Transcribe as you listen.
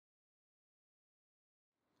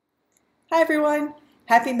Hi everyone,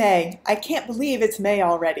 happy May. I can't believe it's May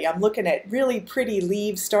already. I'm looking at really pretty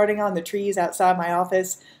leaves starting on the trees outside my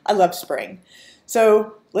office. I love spring.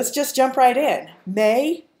 So let's just jump right in.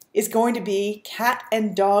 May is going to be Cat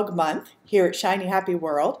and Dog Month here at Shiny Happy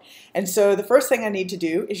World. And so the first thing I need to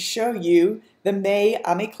do is show you the May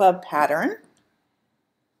Ami Club pattern,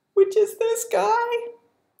 which is this guy.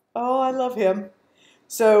 Oh, I love him.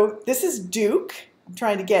 So this is Duke. I'm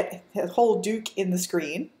trying to get the whole Duke in the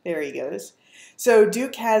screen. There he goes. So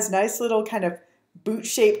Duke has nice little kind of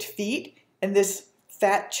boot-shaped feet and this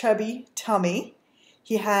fat, chubby tummy.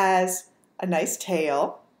 He has a nice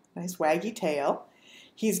tail, nice waggy tail.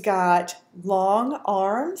 He's got long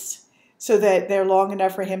arms so that they're long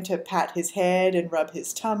enough for him to pat his head and rub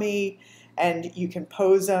his tummy. And you can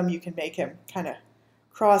pose him. You can make him kind of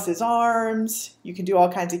cross his arms. You can do all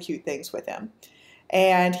kinds of cute things with him.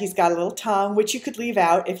 And he's got a little tongue, which you could leave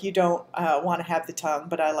out if you don't want to have the tongue,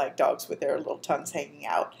 but I like dogs with their little tongues hanging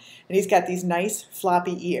out. And he's got these nice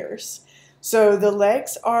floppy ears. So the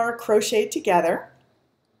legs are crocheted together.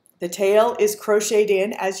 The tail is crocheted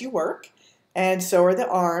in as you work, and so are the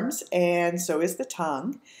arms, and so is the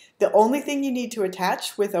tongue. The only thing you need to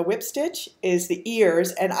attach with a whip stitch is the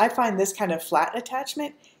ears, and I find this kind of flat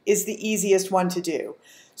attachment is the easiest one to do.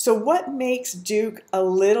 So what makes Duke a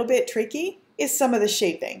little bit tricky is some of the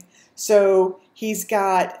shaping. So he's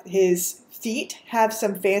got his feet have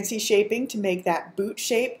some fancy shaping to make that boot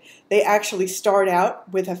shape. They actually start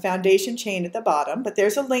out with a foundation chain at the bottom, but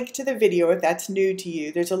there's a link to the video if that's new to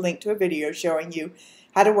you. There's a link to a video showing you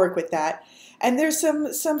how to work with that. And there's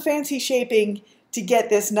some fancy shaping to get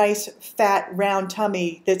this nice fat round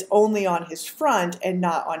tummy that's only on his front and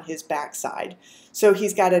not on his back side. So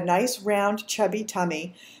he's got a nice round chubby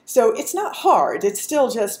tummy. So it's not hard, it's still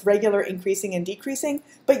just regular increasing and decreasing,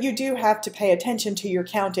 but you do have to pay attention to your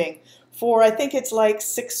counting for, I think it's like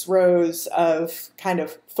 6 rows of kind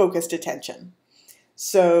of focused attention.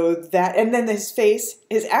 So that, and then his face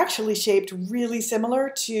is actually shaped really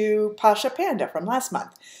similar to Pasha Panda from last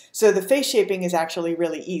month. So the face shaping is actually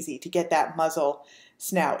really easy to get that muzzle,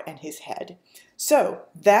 snout, and his head. So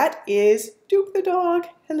that is Duke the dog.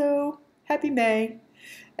 Hello, happy May.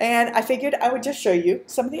 And I figured I would just show you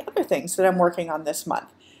some of the other things that I'm working on this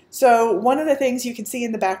month. So one of the things you can see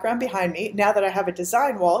in the background behind me, now that I have a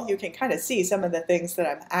design wall, you can kind of see some of the things that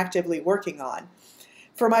I'm actively working on.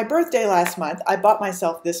 For my birthday last month, I bought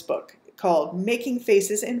myself this book called Making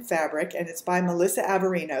Faces in Fabric, and it's by Melissa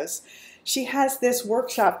Averinos. She has this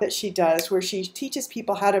workshop that she does where she teaches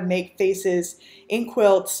people how to make faces in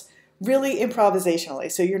quilts really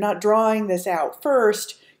improvisationally. So you're not drawing this out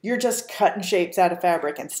first, you're just cutting shapes out of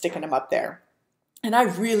fabric and sticking them up there. And I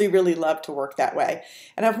really, really love to work that way.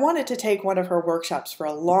 And I've wanted to take one of her workshops for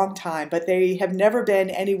a long time, but they have never been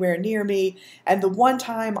anywhere near me. And the one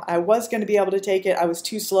time I was going to be able to take it, I was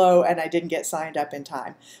too slow and I didn't get signed up in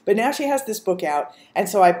time. But now she has this book out, and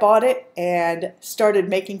so I bought it and started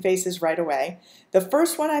making faces right away. The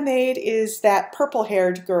first one I made is that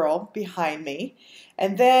purple-haired girl behind me.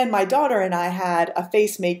 And then my daughter and I had a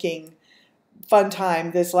face making fun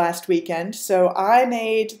time this last weekend. So I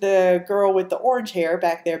made the girl with the orange hair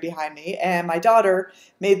back there behind me, and my daughter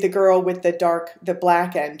made the girl with the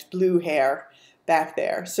black and blue hair back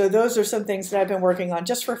there. So those are some things that I've been working on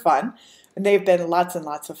just for fun, and they've been lots and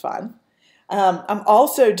lots of fun. I'm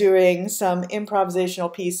also doing some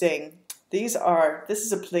improvisational piecing. This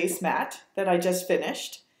is a placemat that I just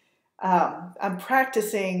finished. I'm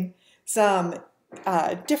practicing some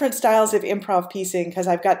different styles of improv piecing because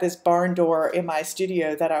I've got this barn door in my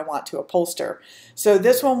studio that I want to upholster. So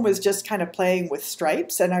this one was just kind of playing with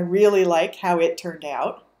stripes, and I really like how it turned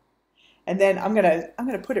out. And then I'm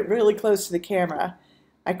gonna put it really close to the camera.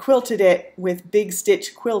 I quilted it with Big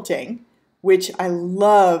Stitch Quilting, which I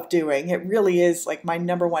love doing. It really is like my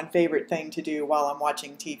 #1 favorite thing to do while I'm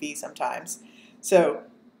watching TV sometimes. So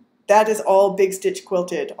that is all Big Stitch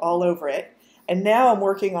quilted all over it. And now I'm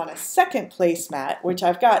working on a second placemat, which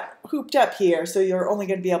I've got hooped up here, so you're only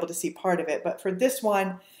going to be able to see part of it. But for this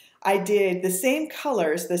one, I did the same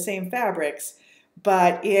colors, the same fabrics,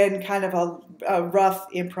 but in kind of a rough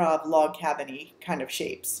improv log cabin-y kind of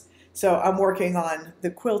shapes. So I'm working on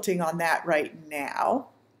the quilting on that right now.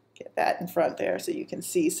 Get that in front there so you can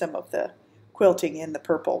see some of the quilting in the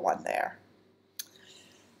purple one there.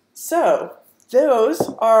 So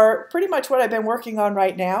those are pretty much what I've been working on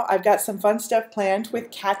right now. I've got some fun stuff planned with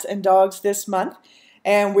cats and dogs this month,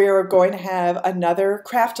 and we're going to have another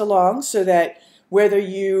craft along so that whether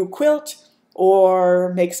you quilt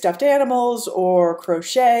or make stuffed animals or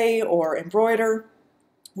crochet or embroider,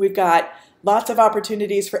 we've got Lots of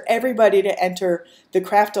opportunities for everybody to enter the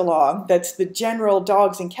craft along. That's the general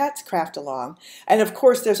dogs and cats craft along. And of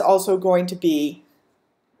course, there's also going to be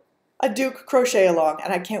a Duke crochet along,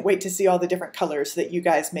 and I can't wait to see all the different colors that you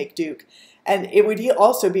guys make Duke. And it would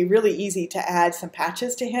also be really easy to add some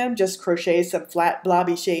patches to him, just crochet some flat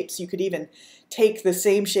blobby shapes. You could even take the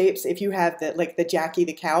same shapes if you have like the Jackie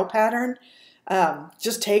the Cow pattern.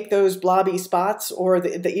 Just take those blobby spots or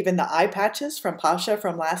even the eye patches from Pasha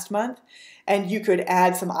from last month, and you could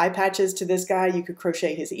add some eye patches to this guy. You could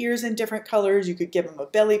crochet his ears in different colors. You could give him a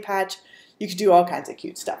belly patch. You could do all kinds of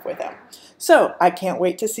cute stuff with him. So I can't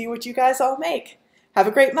wait to see what you guys all make. Have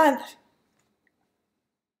a great month.